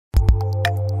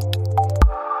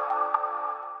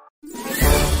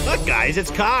guys,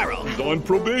 it's Carl. He's on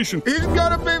probation. He's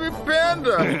got a baby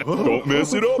panda. Don't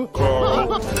mess it up,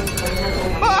 Carl.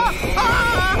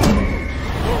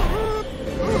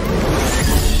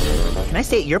 Can I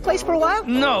stay at your place for a while?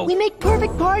 No. We make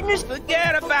perfect partners.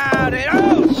 Forget about it.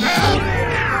 Oh!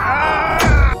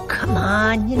 Come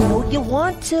on, you know you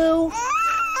want to.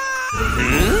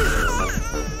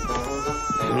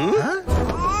 Huh?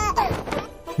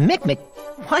 Mik-Mik,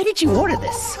 why did you order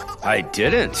this? I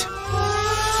didn't.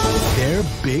 Their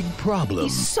big problem.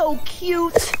 He's so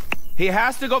cute. He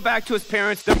has to go back to his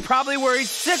parents. They're probably where he's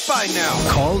sick by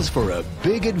now. Calls for a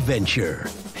big adventure.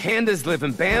 Pandas live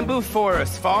in bamboo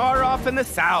forests far off in the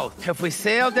south. If we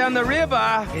sail down the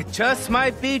river, it just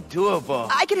might be doable.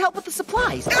 I can help with the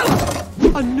supplies.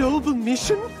 A noble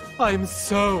mission? I'm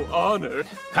so honored.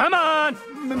 Come on!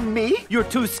 Me? You're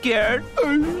too scared?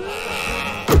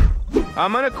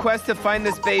 I'm on a quest to find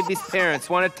this baby's parents.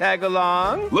 Want to tag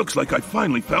along? Looks like I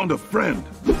finally found a friend.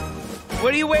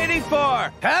 What are you waiting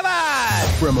for? Come on!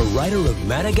 From a writer of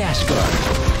Madagascar.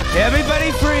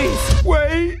 Everybody freeze!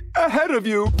 Way ahead of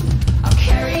you. I'll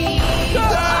carry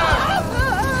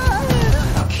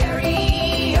I'll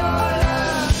carry your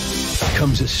love.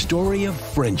 Comes a story of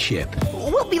friendship.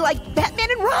 We'll be like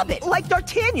Batman and Robin, like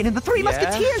D'Artagnan and the Three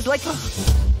Musketeers, like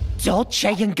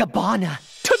Dolce and Gabbana.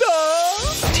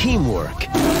 Ta-da! Teamwork.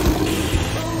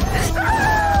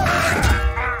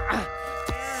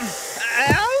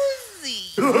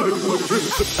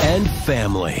 And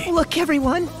family. Look,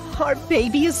 everyone, our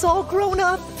baby is all grown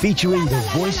up. Featuring the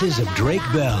voices of Drake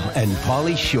Bell and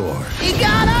Pauly Shore. You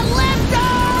gotta lift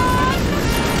up!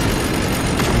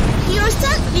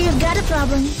 Houston, you've got a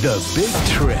problem. The Big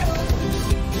Trip.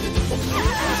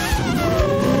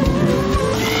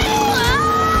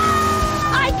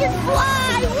 I can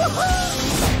fly! Woohoo!